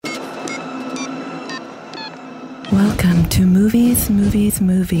Welcome to Movies, Movies,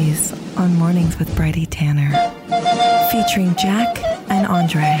 Movies on Mornings with Bridie Tanner, featuring Jack and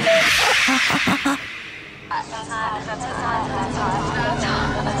Andre.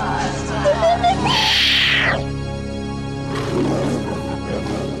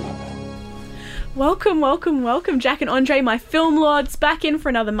 Welcome, Jack and Andre, my film lords, back in for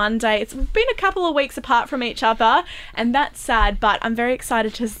another Monday. It's been a couple of weeks apart from each other, and that's sad, but I'm very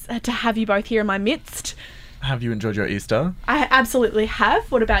excited to have you both here in my midst. Have you enjoyed your Easter? I absolutely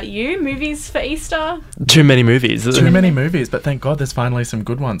have. What about you? Movies for Easter? Too many movies. Too many movies, but thank God there's finally some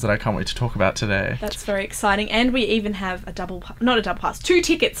good ones that I can't wait to talk about today. That's very exciting. And we even have two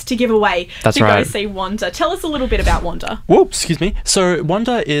tickets to give away That's to right. go see Wanda. Tell us a little bit about Wanda. Whoa, excuse me. So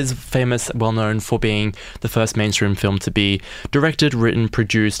Wanda is famous, well known for being the first mainstream film to be directed, written,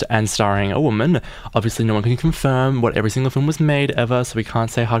 produced, and starring a woman. Obviously, no one can confirm what every single film was made ever, so we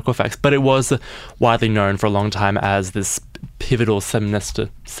can't say hardcore facts. But it was widely known for a long time as this pivotal seminal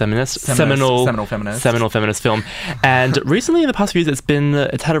feminist film. And recently, in the past few years,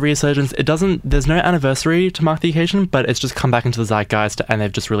 it's had a resurgence. There's no anniversary to mark the occasion, but it's just come back into the zeitgeist, and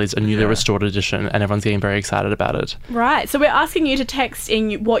they've just released a newly restored edition, and everyone's getting very excited about it. Right, so we're asking you to text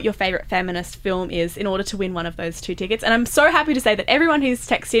in what your favourite feminist film is in order to win one of those two tickets. And I'm so happy to say that everyone who's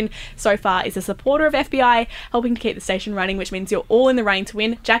texted in so far is a supporter of FBI, helping to keep the station running, which means you're all in the running to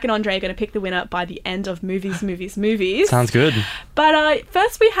win. Jack and Andre are going to pick the winner by the end of Movies. Sounds good. But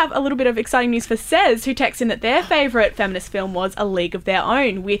first we have a little bit of exciting news for Cez, who texted in that their favourite feminist film was A League of Their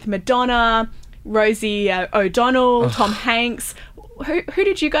Own, with Madonna, Rosie O'Donnell, Tom Hanks. Who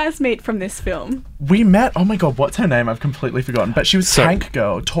did you guys meet from this film? We met, oh my God, what's her name? I've completely forgotten. But she was Tank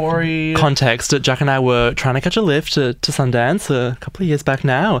Girl, Tori... Context, Jack and I were trying to catch a lift to Sundance a couple of years back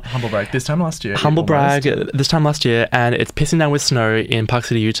now. Humble brag, this time last year. This time last year, and it's pissing down with snow in Park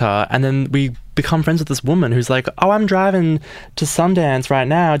City, Utah, and then we become friends with this woman who's like, oh, I'm driving to Sundance right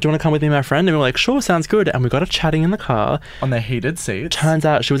now. Do you want to come with me, my friend? And we were like, sure, sounds good. And we got her chatting in the car. On the heated seats. Turns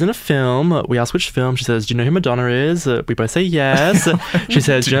out she was in a film. We asked which film. She says, do you know who Madonna is? We both say yes. She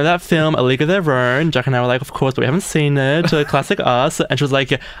says, do you know that film, A League of Their Own? Jack and I were like, of course, but we haven't seen it. Classic us. And she was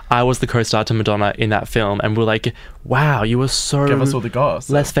like, I was the co-star to Madonna in that film. And we were like, wow, you were so... Give us all the goss.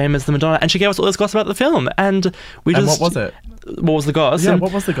 Less famous than Madonna. And she gave us all this goss about the film. And we just... And what was it? What was the goss? Yeah,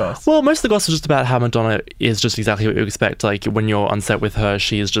 what was the goss? Well, most of the goss was just about how Madonna is just exactly what you expect. Like, when you're on set with her,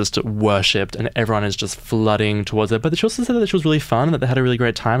 she is just worshipped and everyone is just flooding towards her. But she also said that she was really fun and that they had a really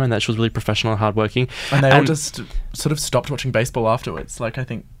great time and that she was really professional and hardworking. And they all just sort of stopped watching baseball afterwards. Like, I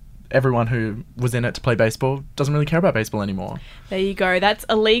think everyone who was in it to play baseball doesn't really care about baseball anymore. There you go. That's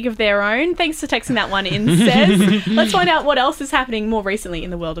A League of Their Own. Thanks for texting that one in, Cez. Let's find out what else is happening more recently in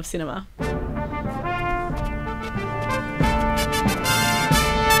the world of cinema.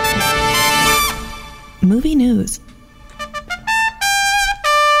 Movie news.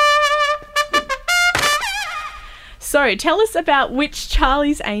 So, tell us about which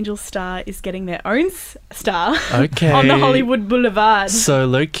Charlie's Angels star is getting their own star Okay. on the Hollywood Boulevard. So,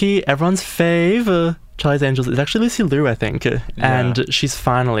 low-key, everyone's fave, Charlie's Angels, is actually Lucy Liu, I think. Yeah. And she's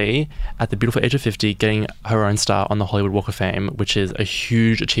finally, at the beautiful age of 50, getting her own star on the Hollywood Walk of Fame, which is a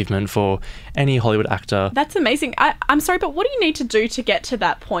huge achievement for any Hollywood actor. That's amazing. I'm sorry, but what do you need to do to get to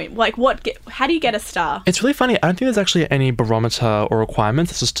that point? Like, how do you get a star? It's really funny. I don't think there's actually any barometer or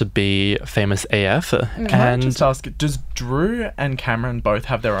requirements. It's just to be famous AF. Can I just ask, does Drew and Cameron both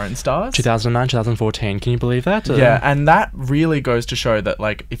have their own stars? 2009, 2014. Can you believe that? Yeah, and that really goes to show that,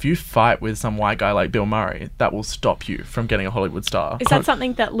 like, if you fight with some white guy like Bill Murray, that will stop you from getting a Hollywood star. Is that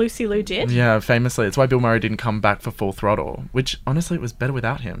something that Lucy Liu did? Yeah, famously. It's why Bill Murray didn't come back for Full Throttle, which honestly it was better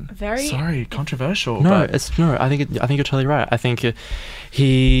without him. Sorry, controversial. I think you're totally right. I think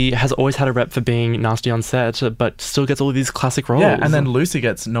he has always had a rep for being nasty on set, but still gets all of these classic roles. Yeah, and then Lucy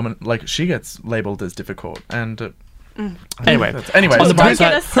gets she gets labelled as difficult, and Anyway, on the bright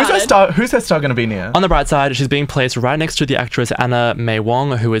side, who's her star going to be near? On the bright side, she's being placed right next to the actress Anna May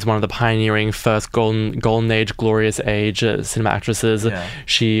Wong, who is one of the pioneering first golden age, glorious age cinema actresses. Yeah.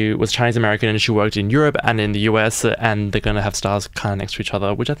 She was Chinese American and she worked in Europe and in the US, and they're going to have stars kind of next to each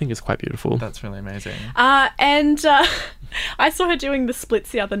other, which I think is quite beautiful. That's really amazing. I saw her doing the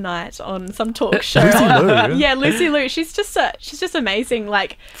splits the other night on some talk show. Lucy Liu. Yeah, Lucy Liu. She's just amazing.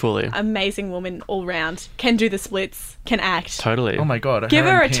 Like, fully amazing woman all round. Can do the splits. Can act. Totally. Oh my God. Give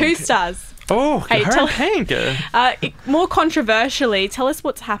her a 2 stars. Oh, her Pink. More controversially, tell us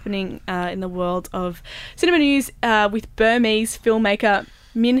what's happening in the world of cinema news with Burmese filmmaker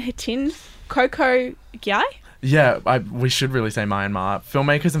Min Hitin Koko Gyai. Yeah, we should really say Myanmar.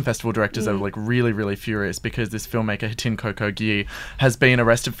 Filmmakers and festival directors are like really, really furious because this filmmaker Hitin Kokkinos has been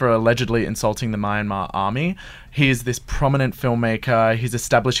arrested for allegedly insulting the Myanmar army. He is this prominent filmmaker.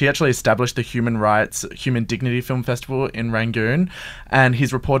 He actually established the Human Dignity Film Festival in Rangoon, and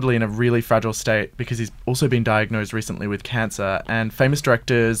he's reportedly in a really fragile state because he's also been diagnosed recently with cancer. And famous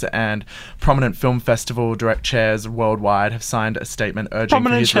directors and prominent film festival direct chairs worldwide have signed a statement urging for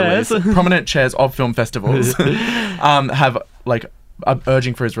his release. Prominent chairs of film festivals have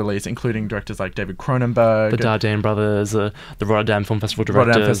urging for his release, including directors like David Cronenberg, the Dardenne brothers, the Rotterdam Film Festival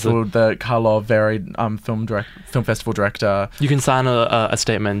directors, the Karlov Varied film festival director. You can sign a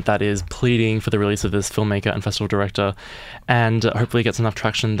statement that is pleading for the release of this filmmaker and festival director, and hopefully gets enough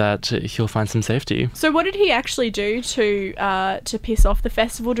traction that he'll find some safety. So what did he actually do to piss off the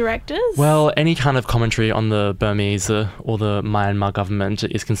festival directors? Well, any kind of commentary on the Burmese or the Myanmar government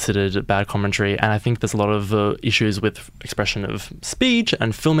is considered bad commentary, and I think there's a lot of issues with expression of speech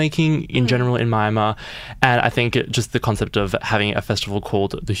and filmmaking in general in Myanmar, and I think just the concept of having a festival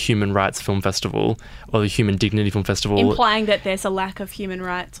called the Human Rights Film Festival or the Human Dignity Film Festival, implying that there's a lack of human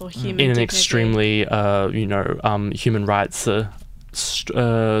rights or human dignity in an extremely human rights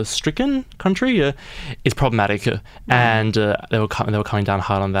stricken country is problematic, and they were coming down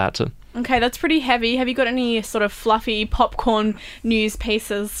hard on that. Okay, that's pretty heavy. Have you got any sort of fluffy popcorn news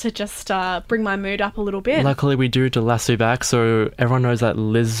pieces to just bring my mood up a little bit? Luckily, we do to lasso back, so everyone knows that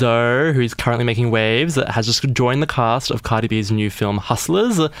Lizzo, who's currently making waves, has just joined the cast of Cardi B's new film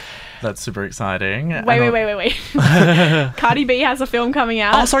Hustlers. That's super exciting. Wait. Cardi B has a film coming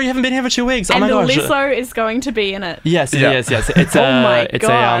out. Oh, sorry, you haven't been here for 2 weeks. And oh my gosh. Lizzo is going to be in it. Yes. It's oh my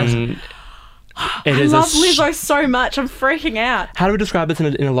gosh. I love Lizzo so much. I'm freaking out. How do we describe this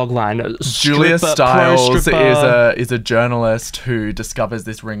in a log line? Julia Stiles is a journalist who discovers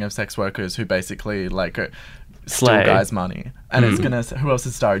this ring of sex workers who basically steal guys' money. And it's gonna. Who else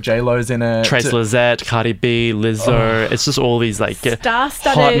is starring? J-Lo's in it. Trace Lizette, Cardi B, Lizzo. It's just all these star-studded,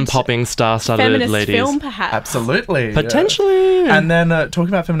 hot and popping, star-studded feminist ladies. film, perhaps. Absolutely, potentially. And then talking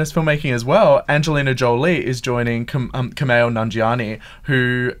about feminist filmmaking as well, Angelina Jolie is joining Kumail Nanjiani,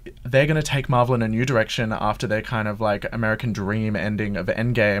 who they're going to take Marvel in a new direction after their kind of American Dream ending of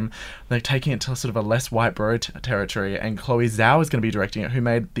Endgame. They're taking it to sort of a less white bro territory, and Chloe Zhao is going to be directing it, who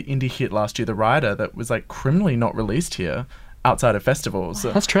made the indie hit last year, The Rider, that was criminally not released here outside of festivals.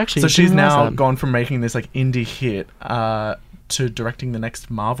 That's true, actually. So she's now gone from making this indie hit to directing the next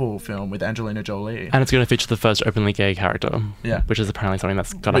Marvel film with Angelina Jolie. And it's going to feature the first openly gay character. Yeah. Which is apparently something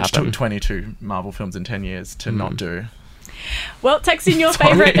that's got to happen. Which took 22 Marvel films in 10 years to not do. Well, text in your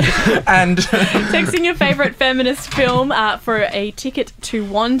favourite text in your favourite feminist film for a ticket to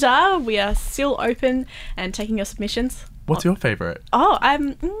Wanda. We are still open and taking your submissions. What's your favourite? Oh,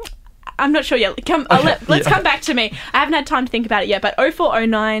 I'm not sure yet. Let's come back to me. I haven't had time to think about it yet, but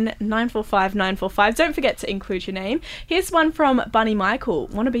 0409 945 945. Don't forget to include your name. Here's one from Bunny Michael.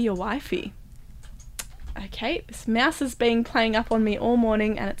 Want to be your wifey? Okay, this mouse has been playing up on me all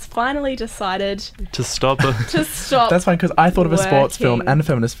morning, and it's finally decided to stop. That's fine, because I thought of a sports film and a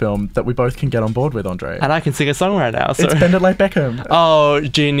feminist film that we both can get on board with, Andre. And I can sing a song right now. So. It's Bend It Like Beckham. Oh,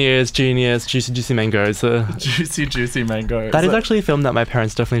 genius, juicy mangoes. Juicy mangoes. That is actually a film that my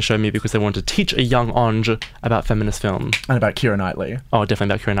parents definitely showed me because they wanted to teach a young Ange about feminist film. And about Keira Knightley. Oh,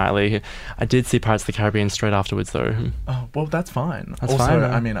 definitely about Keira Knightley. I did see Pirates of the Caribbean straight afterwards, though. Oh, well, that's fine. That's fine.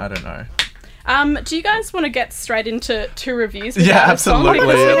 I mean, I don't know. Do you guys want to get straight into two reviews? Yeah, absolutely.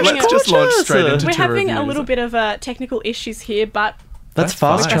 Let's just launch straight into We're two having reviews. A little bit of technical issues here, but that's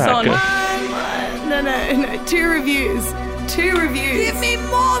fast track. No. Two reviews. Give me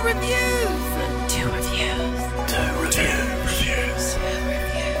more reviews. Two reviews.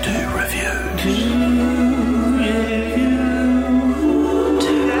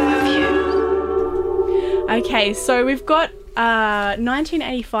 Okay, so we've got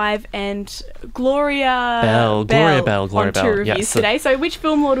 1985 and Gloria Bell on two reviews today. So which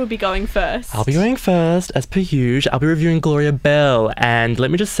film lord will be going first? I'll be going first, as per usual. I'll be reviewing Gloria Bell, and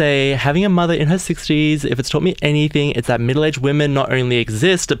let me just say, having a mother in her 60s, if it's taught me anything, it's that middle-aged women not only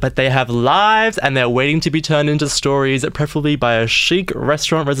exist, but they have lives, and they're waiting to be turned into stories, preferably by a chic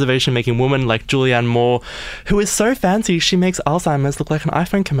restaurant reservation-making woman like Julianne Moore, who is so fancy she makes Alzheimer's look like an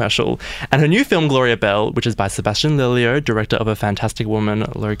iPhone commercial. And her new film, Gloria Bell, which is by Sebastian Lelio, directed director of A Fantastic Woman,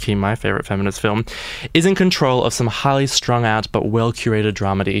 low-key my favourite feminist film, is in control of some highly strung-out but well-curated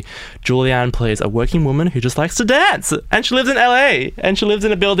dramedy. Julianne plays a working woman who just likes to dance, and she lives in LA, and she lives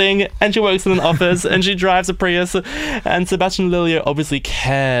in a building, and she works in an office, and she drives a Prius, and Sebastian Lelio obviously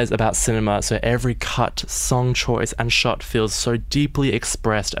cares about cinema, so every cut, song choice, and shot feels so deeply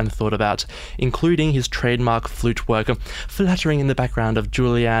expressed and thought about, including his trademark flute work, fluttering in the background of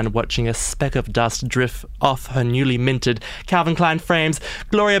Julianne watching a speck of dust drift off her newly minted Calvin Klein frames.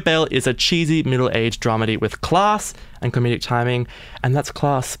 Gloria Bell is a cheesy middle-aged dramedy with class and comedic timing, and that's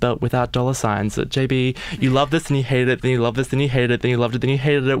class spelt without dollar signs. JB, you love this and you hated it, then you love this, then you hated it, then you loved it, then you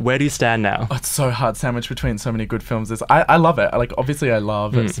hated it. Where do you stand now? Oh, it's so hard sandwiched between so many good films. I love it. Obviously I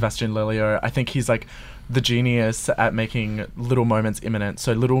love Sebastian Lelio. I think he's the genius at making little moments imminent.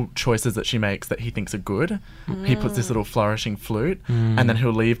 So little choices that she makes that he thinks are good. He puts this little flourishing flute, and then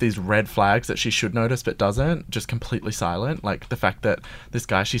he'll leave these red flags that she should notice but doesn't, just completely silent. Like the fact that this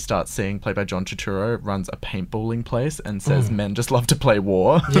guy she starts seeing, played by John Turturro, runs a paintballing place and says men just love to play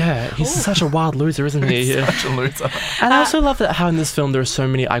war. Yeah, he's such a wild loser, isn't he? He's such a loser. And I also love that how in this film there are so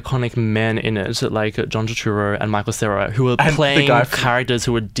many iconic men in it, like John Turturro and Michael Cera, who are playing characters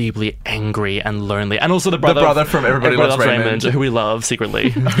who are deeply angry and lonely, and also the brother from Everybody Loves Raymond, who we love secretly.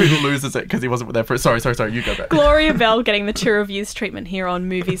 Who loses it because he wasn't there for... Sorry, you go back. Gloria Bell getting the two reviews treatment here on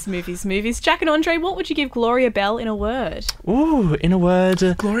Movies. Jack and Andre, what would you give Gloria Bell in a word? Ooh, in a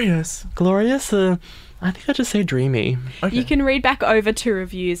word... Glorious. Glorious? I think I'd just say dreamy. Okay. You can read back over two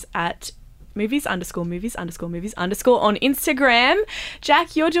reviews at movies on Instagram.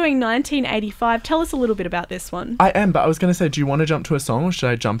 Jack, you're doing 1985. Tell us a little bit about this one. I am, but I was going to say, do you want to jump to a song or should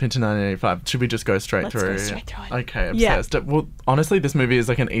I jump into 1985? Should we just go straight through? Let's go straight through it. Okay, obsessed. Yeah. Well, honestly, this movie is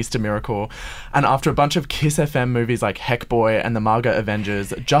like an Easter miracle. And after a bunch of Kiss FM movies like Heck Boy and the Marga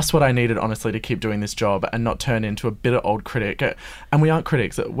Avengers, just what I needed, honestly, to keep doing this job and not turn into a bitter old critic. And we aren't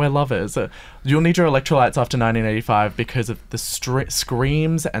critics, we're lovers. You'll need your electrolytes after 1985 because of the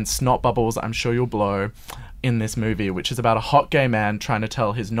screams and snot bubbles I'm sure you'll blow in this movie, which is about a hot gay man trying to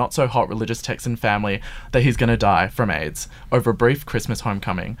tell his not-so-hot religious Texan family that he's going to die from AIDS over a brief Christmas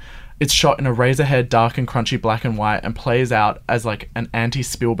homecoming. It's shot in a razor-haired, dark and crunchy black and white and plays out as like an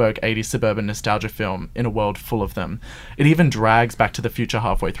anti-Spielberg 80s suburban nostalgia film in a world full of them. It even drags Back to the Future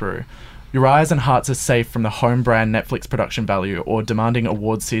halfway through. Your eyes and hearts are safe from the home brand Netflix production value or demanding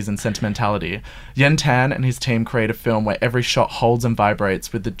awards season sentimentality. Yen Tan and his team create a film where every shot holds and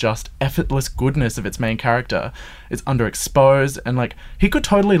vibrates with the just effortless goodness of its main character. It's underexposed and he could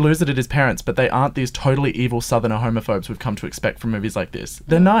totally lose it at his parents, but they aren't these totally evil southerner homophobes we've come to expect from movies like this.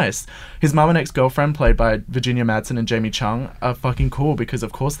 They're nice. His mum and ex-girlfriend, played by Virginia Madsen and Jamie Chung, are fucking cool because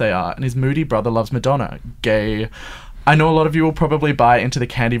of course they are, and his moody brother loves Madonna. Gay. I know a lot of you will probably buy into the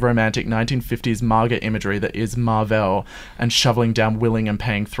candy romantic 1950s Marga imagery that is Marvel and shoveling down willing and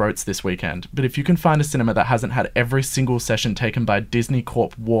paying throats this weekend. But if you can find a cinema that hasn't had every single session taken by a Disney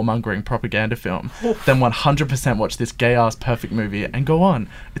Corp warmongering propaganda film, then 100% watch this gay-ass perfect movie and go on.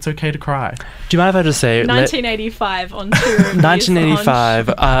 It's okay to cry. Do you mind if I just say... 1985 on two reviews.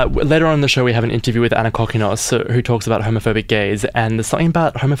 1985. Later on in the show, we have an interview with Anna Kokkinos, who talks about homophobic gays, and there's something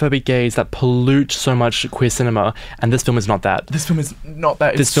about homophobic gays that pollute so much queer cinema, and this film is not that. This film is not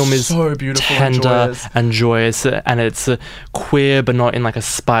that. This film is so beautiful, tender and joyous, and it's queer, but not in a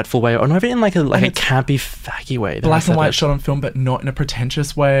spiteful way, or not even in a campy, faggy way. Black and white shot on film, but not in a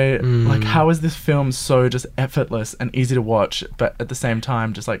pretentious way. How is this film so just effortless and easy to watch, but at the same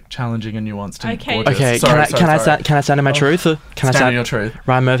time just challenging and nuanced and gorgeous? Okay, can I stand in my truth? Can I stand in your truth?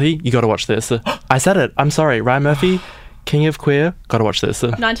 Ryan Murphy, you got to watch this. I said it. I'm sorry, Ryan Murphy. King of Queer, gotta watch this.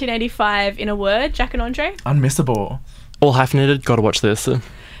 1985 in a word, Jack and Andre? Unmissable. All hyphenated, gotta watch this.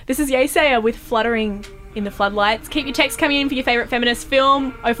 This is Yesayer with Fluttering in the Floodlights. Keep your texts coming in for your favourite feminist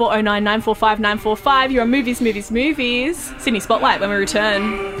film, 0409 945 945. You're on Movies. Sydney Spotlight when we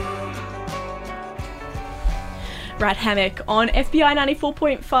return. Right Hammock on FBI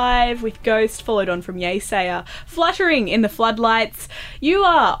 94.5 with Ghost, followed on from Yesayer. Fluttering in the Floodlights. You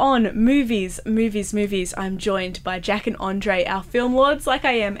are on Movies. I'm joined by Jack and Andre, our film lords, like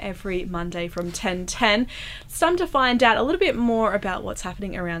I am every Monday from 10:10. It's time to find out a little bit more about what's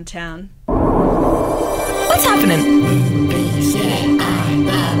happening around town. What's happening? Movies, yeah, I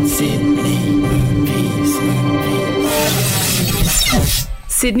love Sydney. Movies.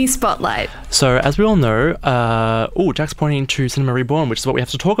 Sydney Spotlight. So, as we all know, Jack's pointing to Cinema Reborn, which is what we have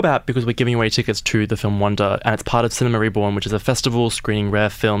to talk about because we're giving away tickets to the film Wonder, and it's part of Cinema Reborn, which is a festival screening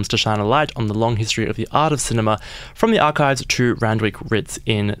rare films to shine a light on the long history of the art of cinema, from the archives to Randwick Ritz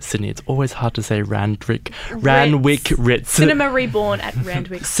in Sydney. It's always hard to say Randwick Ritz. Cinema Reborn at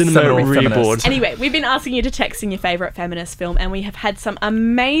Randwick. Cinema Reborn. Anyway, we've been asking you to text in your favourite feminist film, and we have had some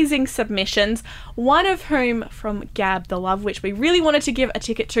amazing submissions, one of whom from Gab the Love, which we really wanted to give a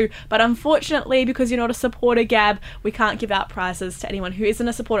ticket to, but unfortunately, because you're not a supporter, Gab, we can't give out prizes to anyone who isn't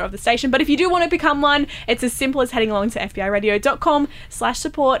a supporter of the station. But if you do want to become one, it's as simple as heading along to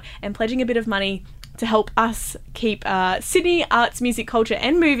fbiradio.com/support and pledging a bit of money to help us keep Sydney arts, music, culture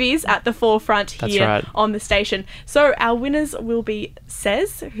and movies at the forefront here on the station. So our winners will be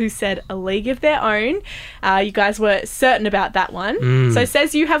Says, who said A League of Their Own. You guys were certain about that one. So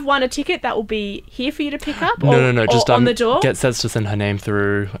Says, you have won a ticket that will be here for you to pick up No, just on the door. Get Says to send her name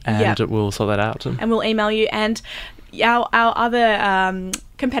through and we'll sort that out. And we'll email you. And our other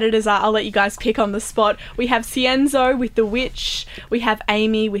competitors are, I'll let you guys pick on the spot. We have Cienzo with The Witch. We have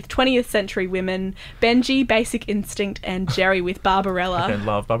Amy with 20th Century Women, Benji, Basic Instinct, and Jerry with Barbarella. I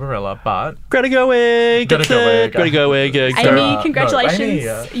love Barbarella, but... Greta Gerwig! Amy,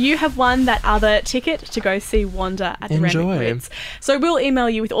 congratulations. You have won that other ticket to go see Wanda at the Randwick Ritz. So we'll email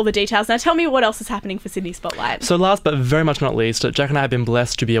you with all the details. Now tell me what else is happening for Sydney Spotlight. So last but very much not least, Jack and I have been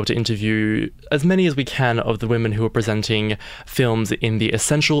blessed to be able to interview as many as we can of the women who are presenting films in the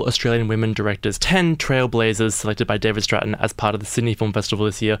Essential Australian Women Directors 10 Trailblazers selected by David Stratton as part of the Sydney Film Festival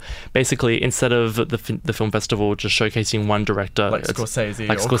this year. Basically, instead of the film festival just showcasing one director, like Scorsese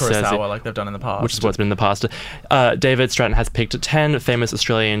or Kurosawa, like they've done in the past, which is what's been in the past, David Stratton has picked 10 famous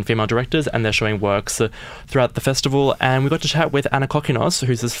Australian female directors, and they're showing works throughout the festival. And we got to chat with Anna Kokkinos,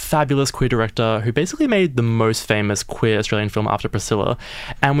 who's this fabulous queer director who basically made the most famous queer Australian film after Priscilla,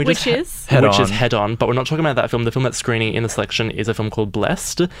 and which is Head On. But we're not talking about that film. The film that's screening in the selection is a film called Blessed.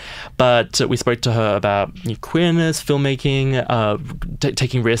 But we spoke to her about queerness, filmmaking,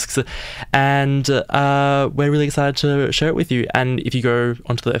 taking risks, and we're really excited to share it with you. And if you go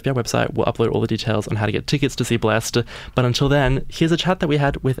onto the FBI website, we'll upload all the details on how to get tickets to see Blessed. But until then, here's a chat that we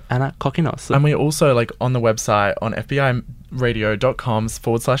had with Anna Kokkinos. And we also, on the website, on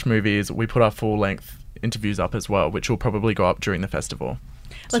fbiradio.com/movies, we put our full-length interviews up as well, which will probably go up during the festival.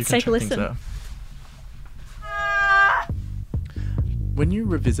 Let's take a listen. When you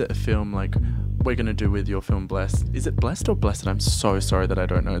revisit a film like we're going to do with your film Blessed, is it Blessed or Blessed? I'm so sorry that I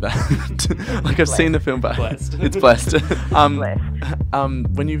don't know that. I've seen the film, but Blessed. It's Blessed. Blessed.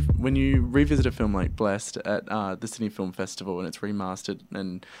 When you revisit a film like Blessed at the Sydney Film Festival and it's remastered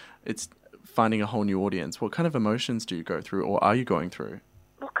and it's finding a whole new audience, what kind of emotions do you go through, or are you going through?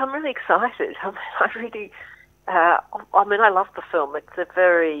 Look, I'm really excited. I love the film. It's a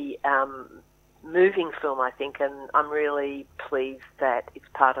very moving film, I think, and I'm really pleased that it's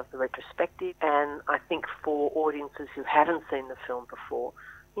part of the retrospective. And I think for audiences who haven't seen the film before,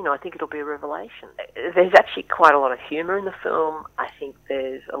 I think it'll be a revelation. There's actually quite a lot of humour in the film. I think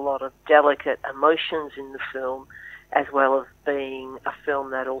there's a lot of delicate emotions in the film, as well as being a film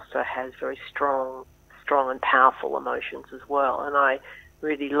that also has very strong and powerful emotions as well. And I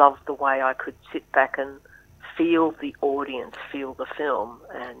really loved the way I could sit back and feel the audience, feel the film,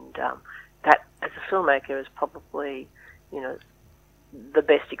 and that, as a filmmaker, is probably, the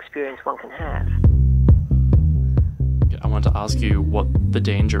best experience one can have. I wanted to ask you what the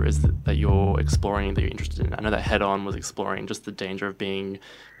danger is that you're exploring, that you're interested in. I know that Head On was exploring just the danger of being,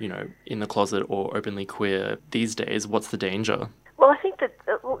 in the closet or openly queer these days. What's the danger? Well, I think that,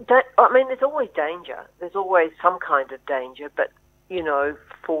 there's always danger. There's always some kind of danger, but,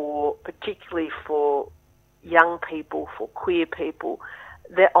 particularly for young people, for queer people,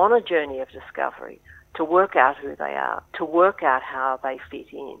 they're on a journey of discovery to work out who they are, to work out how they fit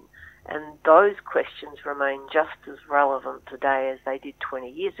in. And those questions remain just as relevant today as they did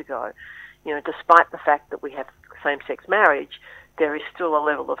 20 years ago. Despite the fact that we have same-sex marriage, there is still a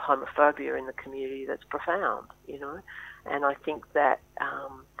level of homophobia in the community that's profound, And I think that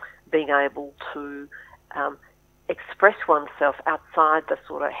being able to express oneself outside the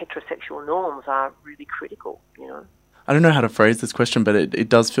sort of heterosexual norms are really critical, I don't know how to phrase this question, but it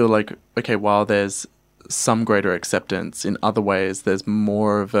does feel like, okay, while there's some greater acceptance, in other ways there's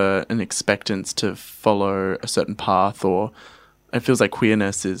more of an expectance to follow a certain path, or it feels like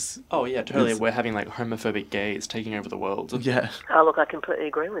queerness is... Oh, yeah, totally. We're having, homophobic gays taking over the world. Yeah. Oh, look, I completely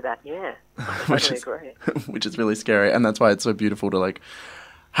agree with that, yeah. I totally agree. Which is really scary, and that's why it's so beautiful to,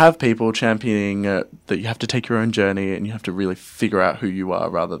 have people championing that you have to take your own journey and you have to really figure out who you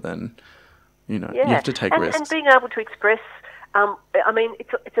are rather than... You have to take risks. And being able to express I mean,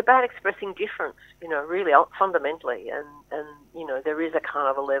 it's about expressing difference, really fundamentally, and there is a kind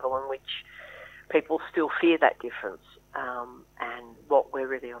of a level in which people still fear that difference, and what we're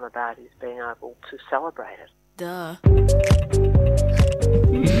really on about is being able to celebrate it. Duh.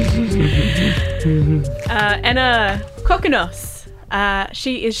 Anna Kokkinos.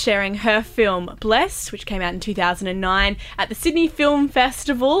 She is sharing her film Blessed, which came out in 2009 at the Sydney Film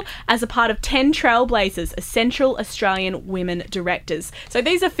Festival as a part of 10 Trailblazers, Essential Australian Women Directors. So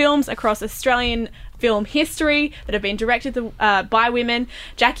these are films across Australian film history that have been directed by women.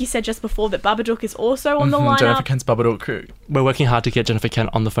 Jackie said just before that Babadook is also on the lineup. Jennifer Kent's Babadook. We're working hard to get Jennifer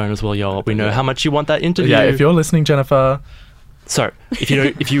Kent on the phone as well, y'all. We know how much you want that interview. Yeah, if you're listening, Jennifer... So,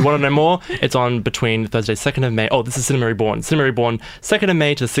 if you want to know more, it's on between Thursday, 2nd of May. Oh, this is Cinema Reborn. Cinema Reborn, 2nd of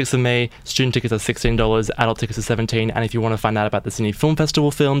May to the 6th of May. Student tickets are $16, adult tickets are $17. And if you want to find out about the Sydney Film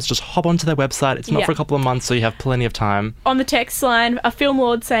Festival films, just hop onto their website. It's not for a couple of months, so you have plenty of time. On the text line, a film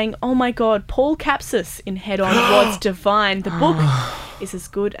lord saying, "Oh my God, Paul Capsis in Head On was divine. The book is as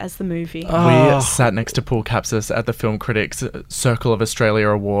good as the movie." We sat next to Paul Capsis at the Film Critics Circle of Australia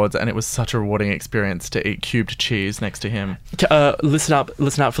Awards, and it was such a rewarding experience to eat cubed cheese next to him. Listen out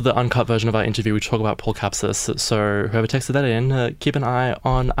for the uncut version of our interview. We talk about Paul Capsis. So whoever texted that in, keep an eye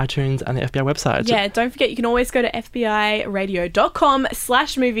on iTunes and the FBI website. Yeah, don't forget you can always go to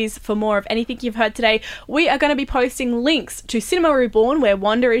fbiradio.com/movies for more of anything you've heard today. We are going to be posting links to Cinema Reborn, where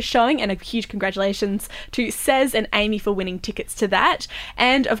Wonder is showing, and a huge congratulations to Sez and Amy for winning tickets to that.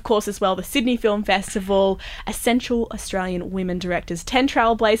 And of course as well the Sydney Film Festival, Essential Australian Women Directors, 10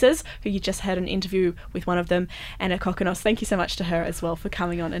 Trailblazers, who you just heard an interview with one of them, Anna Kokkinos. Thank you so much to her as well for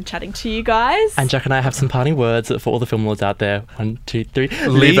coming on and chatting to you guys. And Jack and I have some parting words for all the film lords out there. 1, 2, 3.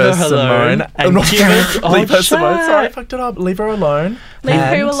 Leave her alone. And give her, leave her Simone. Sorry, I fucked it up. Leave her alone. Leave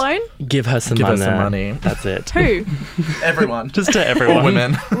who alone? Give her some money. That's it. Who? Everyone. Just to everyone. All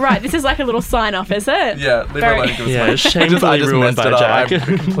women. Right, this is like a little sign-off, is it? Yeah, leave her alone. Give us money. Shamefully ruined by Jack. I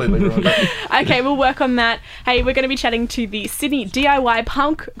completely ruined it. Okay, we'll work on that. Hey, we're going to be chatting to the Sydney DIY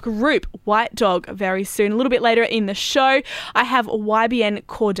punk group White Dog very soon. A little bit later in the show, I have YBN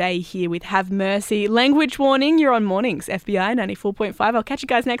Corday here with Have Mercy. Language warning, you're on Mornings, FBI 94.5. I'll catch you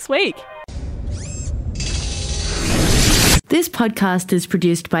guys next week. This podcast is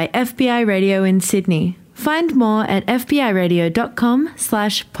produced by FBI Radio in Sydney. Find more at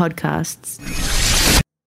fbiradio.com/podcasts.